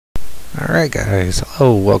Alright guys,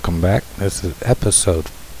 hello, welcome back. This is episode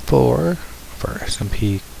 4 for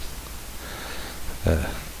SMP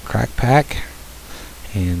Crackpack,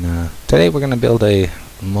 and today we're going to build a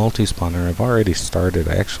multi-spawner. I've already started.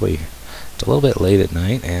 It's a little bit late at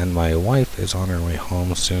night and my wife is on her way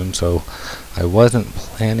home soon, so I wasn't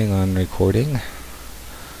planning on recording,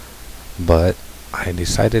 but I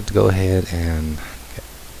decided to go ahead and get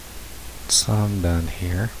some done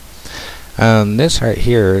here. This right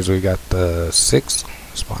here is we got the 6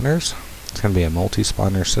 spawners. It's going to be a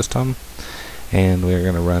multi-spawner system, and we're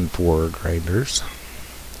going to run 4 grinders.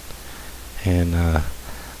 And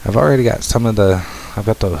I've already got I've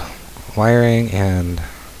got the wiring and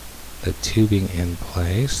the tubing in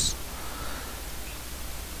place.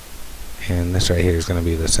 And this right here is going to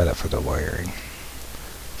be the setup for the wiring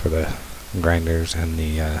for the grinders and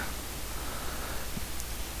the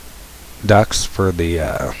ducts for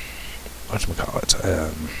the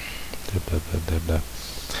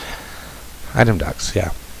item ducts,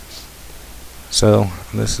 yeah. So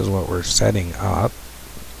this is what we're setting up.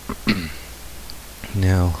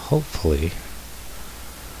 Now hopefully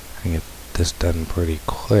I can get this done pretty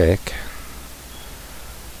quick.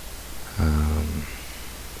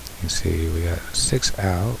 You see we got 6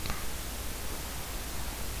 out.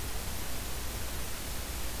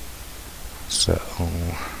 So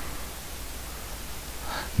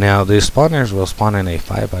now the spawners will spawn in a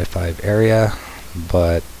 5x5 area,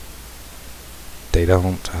 but they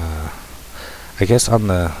don't, I guess on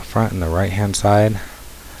the front and the right hand side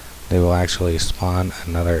they will actually spawn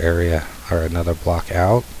another area or another block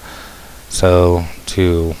out. So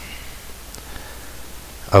to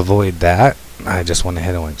avoid that, I just went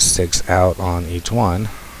ahead and went 6 out on each one,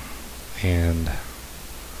 and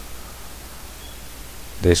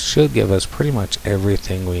this should give us pretty much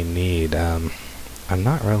everything we need. I'm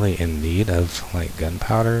not really in need of like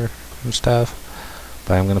gunpowder and stuff,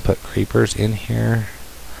 but I'm gonna put creepers in here,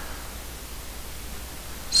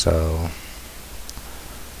 so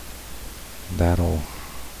that'll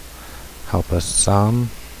help us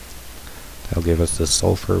some. That'll give us the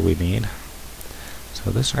sulfur we need.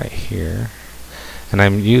 So this right here, and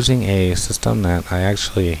I'm using a system that I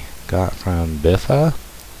actually got from Biffa.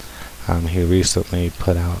 He recently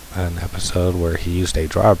put out an episode where he used a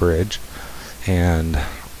drawbridge and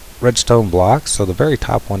redstone blocks. So the very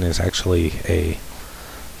top one is actually a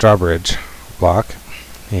drawbridge block,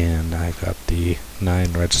 and I've got the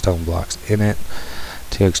 9 redstone blocks in it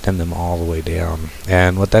to extend them all the way down.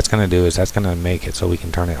 And what that's going to do is that's going to make it so we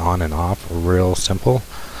can turn it on and off real simple.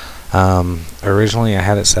 Originally I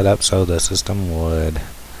had it set up so the system would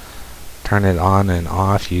turn it on and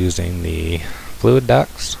off using the fluid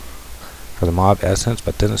ducts for the mob essence,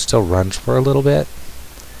 but then it still runs for a little bit.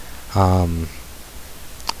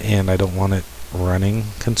 And I don't want it running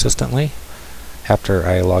consistently after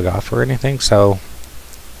I log off or anything, so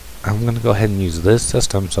I'm going to go ahead and use this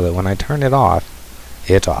system so that when I turn it off,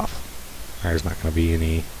 it's off. There's not going to be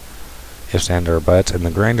any ifs, and or buts, and the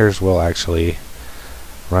grinders will actually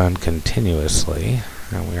run continuously,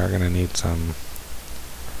 and we are going to need some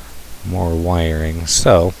more wiring.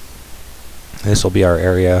 So this will be our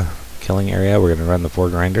killing area. We're going to run the 4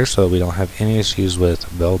 grinders so that we don't have any issues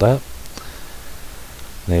with build-up.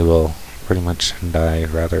 They will pretty much die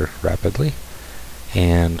rather rapidly,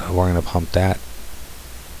 and we're going to pump that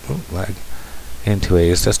into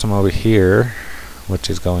a system over here,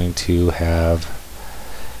 which is going to have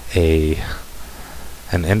an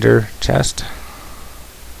ender chest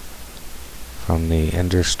from the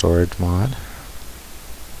ender storage mod,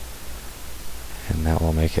 and that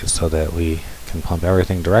will make it so that we can pump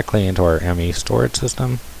everything directly into our ME storage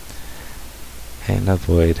system and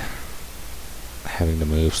avoid having to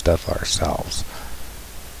move stuff ourselves.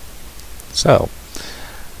 So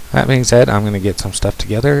that being said, I'm going to get some stuff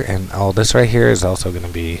together, and all this right here is also going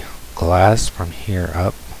to be glass from here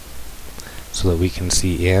up so that we can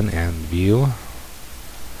see in and view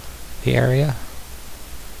the area.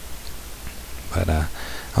 But I'm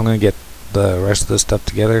going to get the rest of the stuff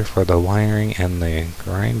together for the wiring and the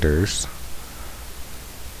grinders.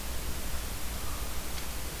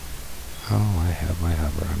 Oh, I have my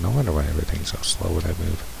hover on. No wonder why everything's so slow when I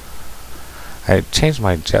move. I changed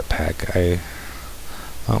my jetpack. I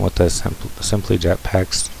went with the Simply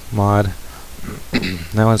Jetpacks mod.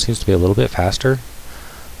 That one seems to be a little bit faster,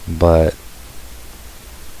 but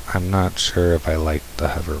I'm not sure if I like the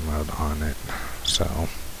hover mode on it. So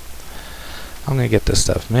I'm going to get this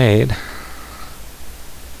stuff made,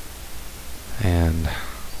 and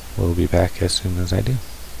we'll be back as soon as I do.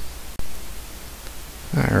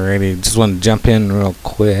 Alrighty, just want to jump in real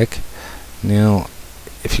quick. Now,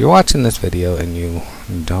 if you're watching this video and you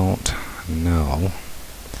don't know,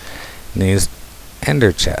 these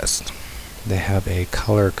ender chests, they have a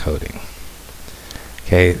color coding.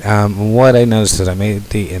 Okay, what I noticed is I made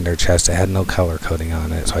the ender chest, it had no color coding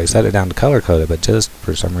on it, so I set it down to color code it, but just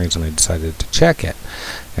for some reason I decided to check it.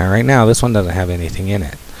 Now right now this one doesn't have anything in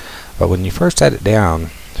it, but when you first set it down,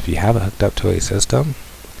 if you have it hooked up to a system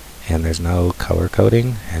and there's no color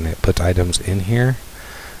coding and it puts items in here,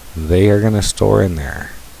 they are going to store in there.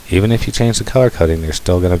 Even if you change the color coding, they're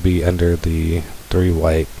still going to be under the 3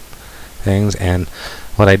 white things. And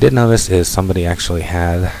what I did notice is somebody actually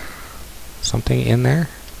had something in there,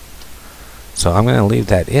 so I'm going to leave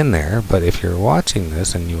that in there. But if you're watching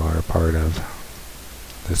this and you are a part of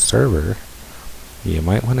this server, you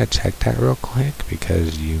might want to check that real quick,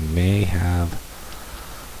 because you may have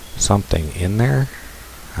something in there.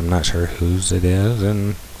 I'm not sure whose it is,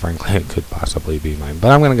 and frankly it could possibly be mine,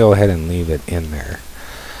 but I'm going to go ahead and leave it in there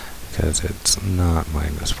because it's not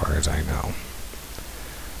mine as far as I know.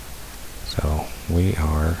 So we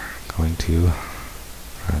are going to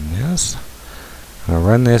run this. I'm going to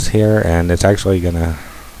run this here, and it's actually going to,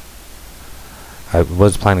 I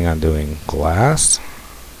was planning on doing glass,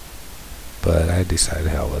 but I decided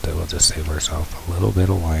hell with it, we'll just save ourselves a little bit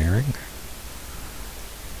of wiring,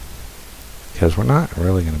 because we're not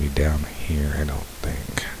really going to be down here, I don't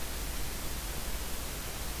think.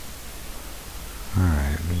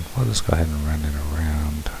 Alright, we'll just go ahead and run it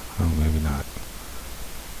around. Oh, maybe not,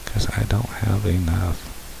 because I don't have enough.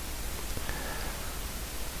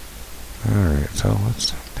 Alright, so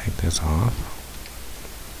let's take this off.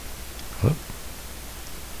 Whoop.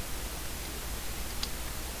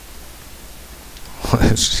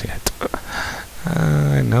 What shit.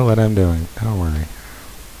 I know what I'm doing, don't worry.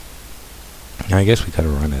 I guess we could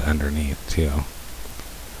have run it underneath too,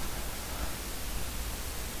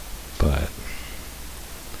 but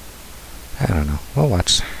I don't know. We'll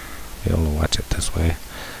be able to watch it this way.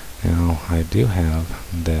 Now I do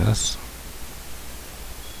have this,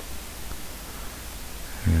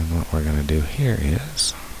 and what we're going to do here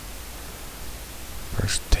is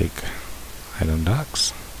first take item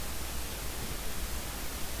ducts,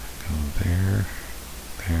 go there,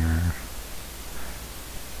 there.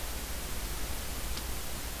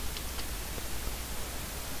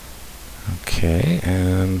 Okay,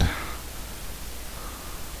 and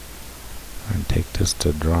I'm take this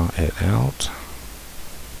to draw it out.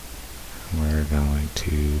 We're going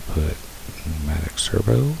to put pneumatic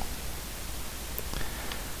servo.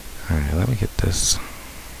 Alright, let me get this.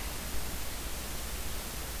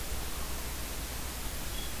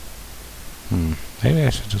 Maybe I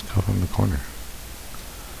should just go from the corner.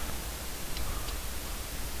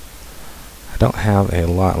 I don't have a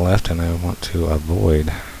lot left and I want to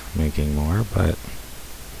avoid making more, but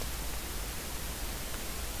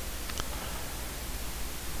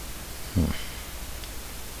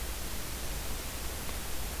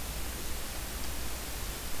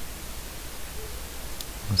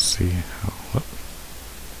let's see how. Whoop.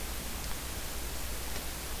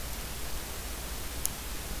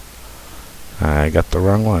 I got the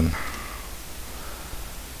wrong one.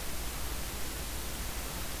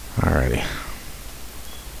 Alrighty.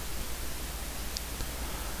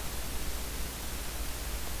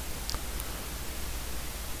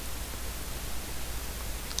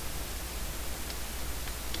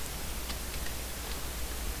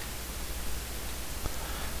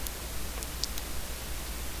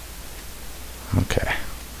 Okay,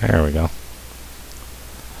 there we go.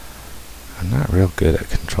 I'm not real good at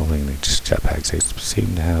controlling these jetpacks. They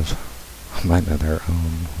seem to have a mind of their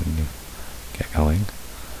own when you get going.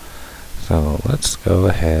 So let's go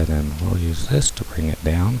ahead and we'll use this to bring it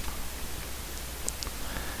down.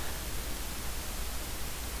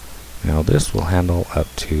 Now this will handle up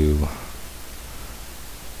to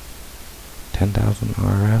 10,000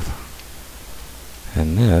 RF,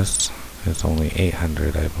 and this is only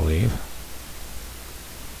 800, I believe.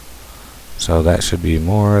 So that should be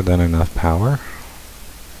more than enough power.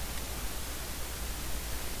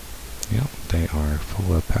 Yep, they are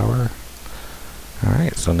full of power.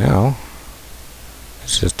 Alright, so now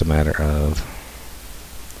it's just a matter of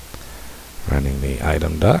running the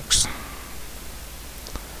item ducts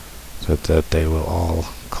so that they will all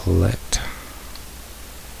collect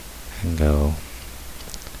and go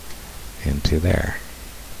into there.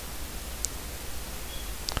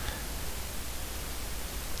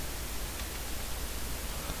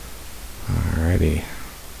 Alrighty.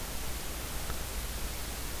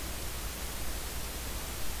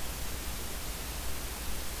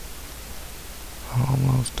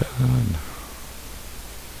 Almost done.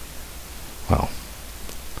 Well,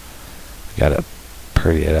 I gotta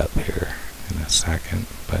pretty it up here in a second,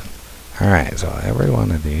 but Alright, so every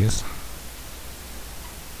one of these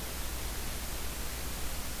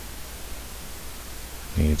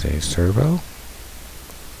needs a servo.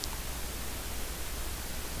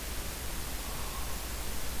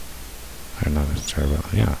 Or not a servo,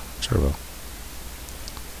 yeah, servo.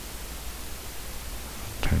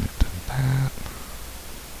 Turn it to that.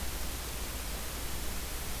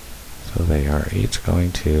 So they are each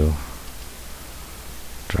going to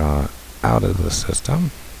draw out of the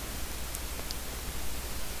system.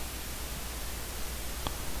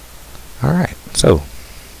 Alright, so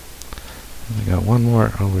we got one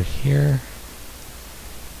more over here.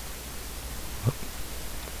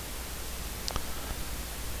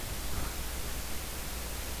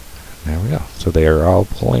 There we go. So they are all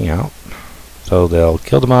pulling out. So they'll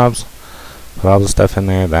kill the mobs, put all the stuff in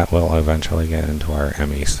there. That will eventually get into our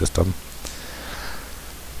ME system.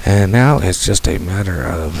 And now it's just a matter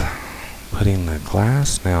of putting the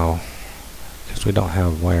glass. Now, because we don't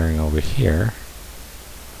have wiring over here,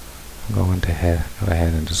 I'm going to go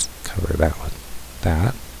ahead and just cover that with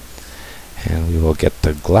that. And we will get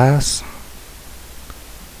the glass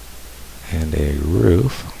and a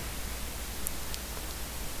roof.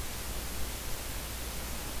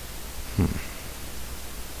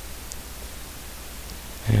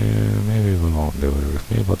 And maybe we won't do a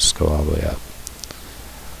roof. Maybe we'll just go all the way up.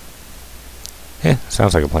 Yeah,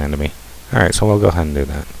 sounds like a plan to me. Alright, so we'll go ahead and do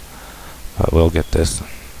that. But we'll get this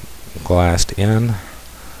glassed in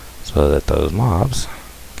so that those mobs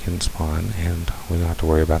can spawn and we don't have to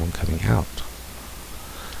worry about them coming out.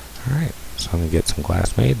 Alright, so I'm going to get some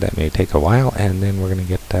glass made. That may take a while, and then we're going to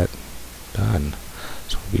get that done.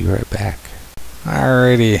 So we'll be right back.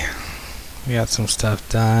 Alrighty, we got some stuff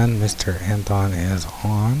done. MrAnthon is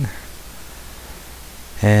on.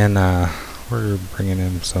 And we're bringing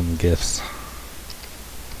in some gifts.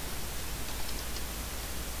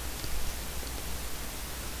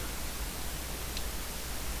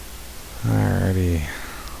 Alrighty.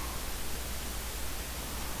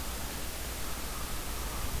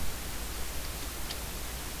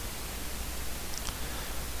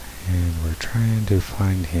 And we're trying to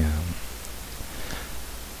find him.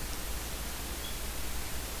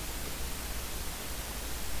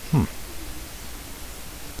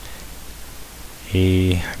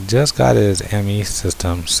 He just got his ME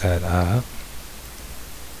system set up.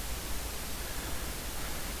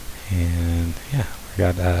 And yeah, we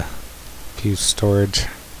got a few storage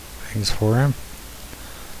things for him.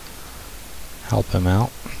 Help him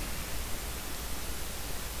out.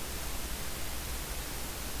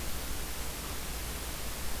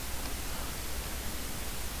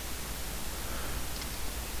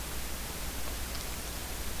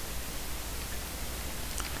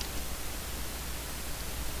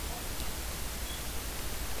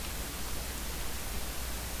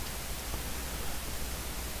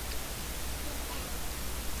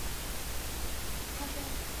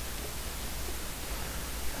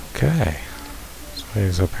 Okay, so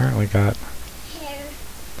he's apparently got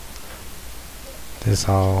this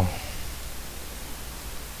all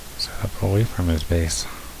set up away from his base.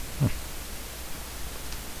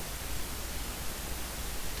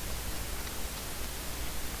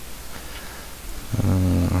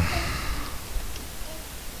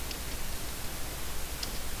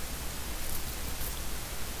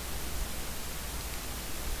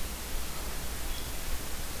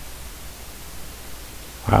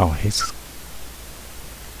 Wow, he's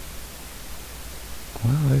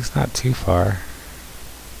not too far.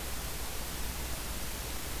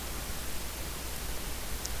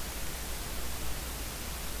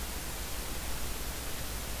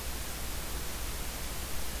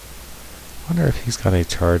 Wonder if he's got a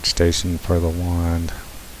charge station for the wand.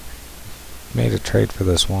 Made a trade for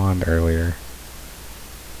this wand earlier.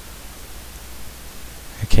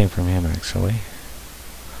 It came from him actually.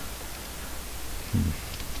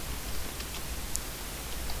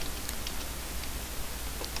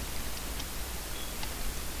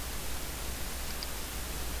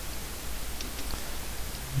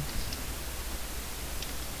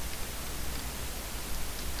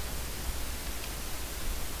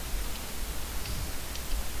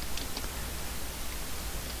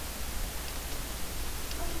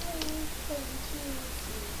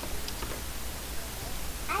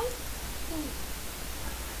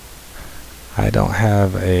 I don't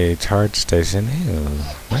have a charge station. Ew,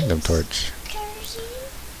 magnum torch.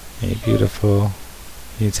 Hey, beautiful.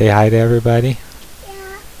 You say hi to everybody?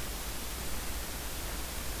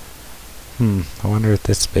 Yeah. I wonder if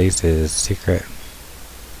this space is secret.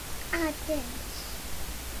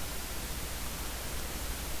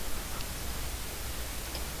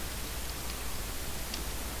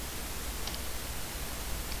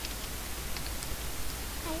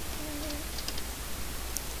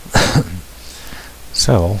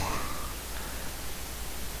 So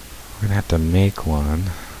we're gonna have to make one,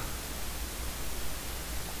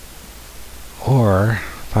 or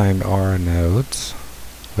find aura nodes,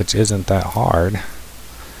 which isn't that hard,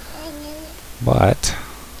 but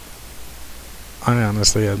I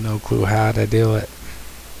honestly have no clue how to do it.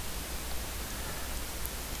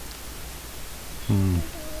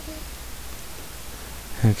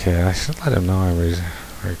 Okay, I should let him know I was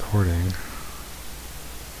recording.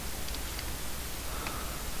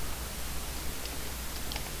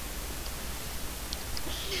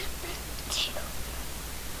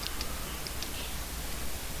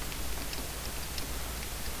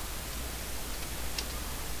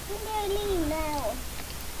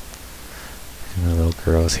 And the little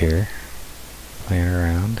girl's here, playing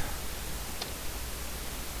around.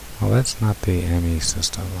 Well, that's not the ME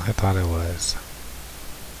system. I thought it was.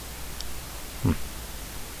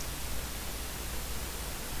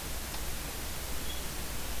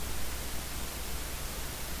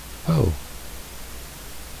 Oh.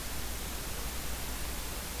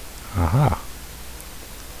 Aha.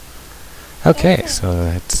 Okay, so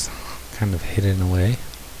it's kind of hidden away.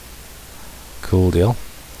 Cool deal.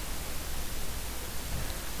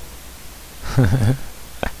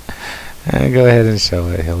 And go ahead and show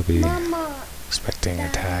it. He'll be expecting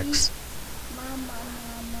attacks. Mama.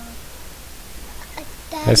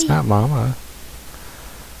 It's not Mama.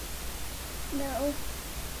 No,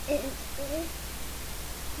 it's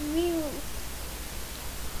real.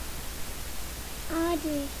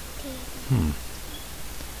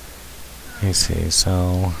 Let me see,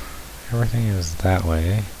 so everything is that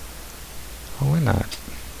way. Oh, we're not.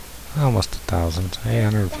 Almost 1,000.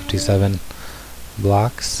 857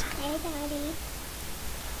 blocks. Hey, Daddy.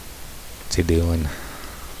 What's he doing?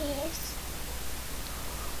 Kiss.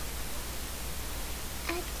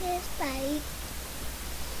 I kiss, Daddy.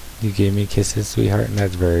 You gave me kisses, sweetheart, and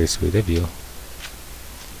that's very sweet of you.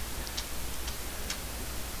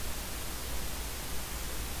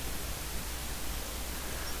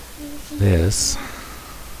 This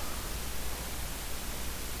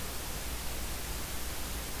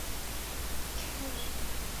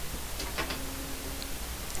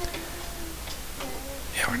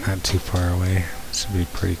yeah, we're not too far away. Should be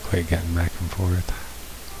pretty quick getting back and forth.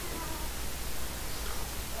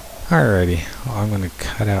 Alrighty, well, I'm going to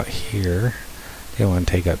cut out here. Didn't want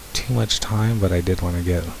to take up too much time, but I did want to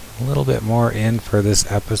get a little bit more in for this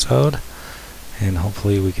episode, and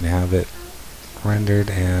hopefully we can have it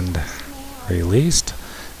rendered and released.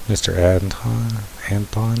 MrAnthon,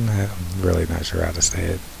 I'm really not sure how to say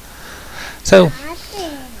it. So,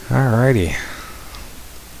 alrighty.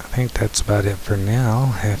 I think that's about it for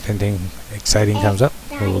now. If anything exciting comes up,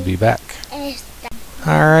 we'll be back.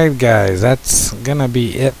 Alright guys, that's gonna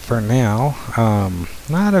be it for now.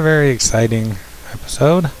 Not a very exciting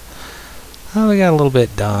episode. We got a little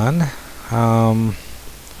bit done. Well,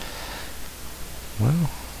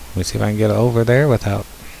 let me see if I can get over there without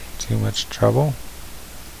too much trouble.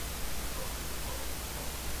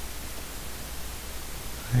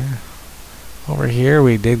 Yeah. Over here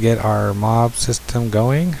we did get our mob system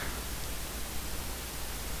going.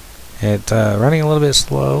 It's running a little bit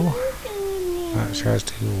slow. Not sure as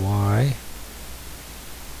to why.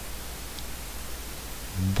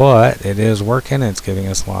 But it is working. It's giving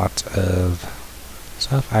us lots of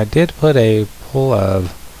stuff. I did put a pull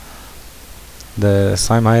of the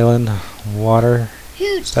Slime Island water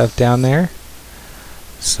stuff down there.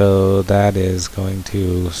 So that is going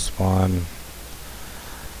to spawn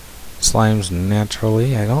slimes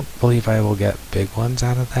naturally. I don't believe I will get big ones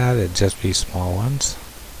out of that. It'd just be small ones.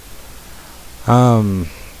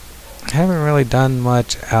 I haven't really done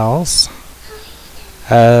much else.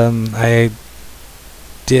 I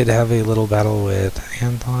did have a little battle with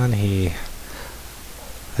Anthon. He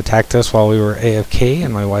attacked us while we were AFK,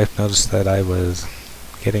 and my wife noticed that I was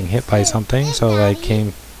getting hit by something, so I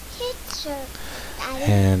came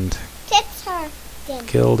and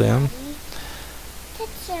killed him.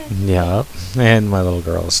 Yep, and my little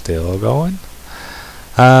girl is still going.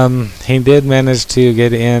 He did manage to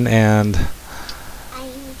get in and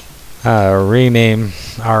rename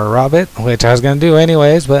our rabbit, which I was going to do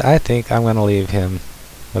anyways, but I think I'm going to leave him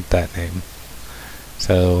with that name.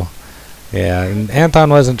 So, yeah, and Anthon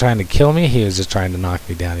wasn't trying to kill me, he was just trying to knock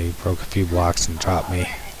me down. He broke a few blocks and dropped me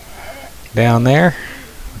down there,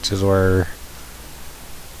 which is where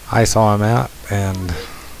I saw him at and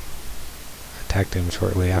attacked him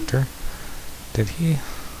shortly after. Did he?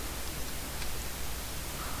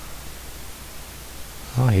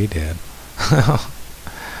 Oh, he did.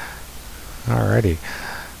 Alrighty.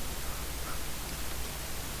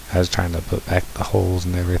 I was trying to put back the holes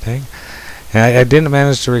and everything. And I didn't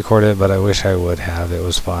manage to record it, but I wish I would have. It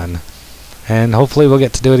was fun. And hopefully we'll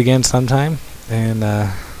get to do it again sometime. And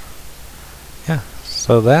yeah,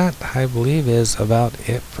 so that, I believe, is about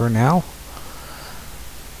it for now.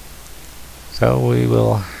 So we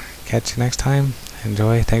will catch you next time.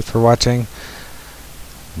 Enjoy. Thanks for watching.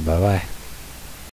 Bye-bye.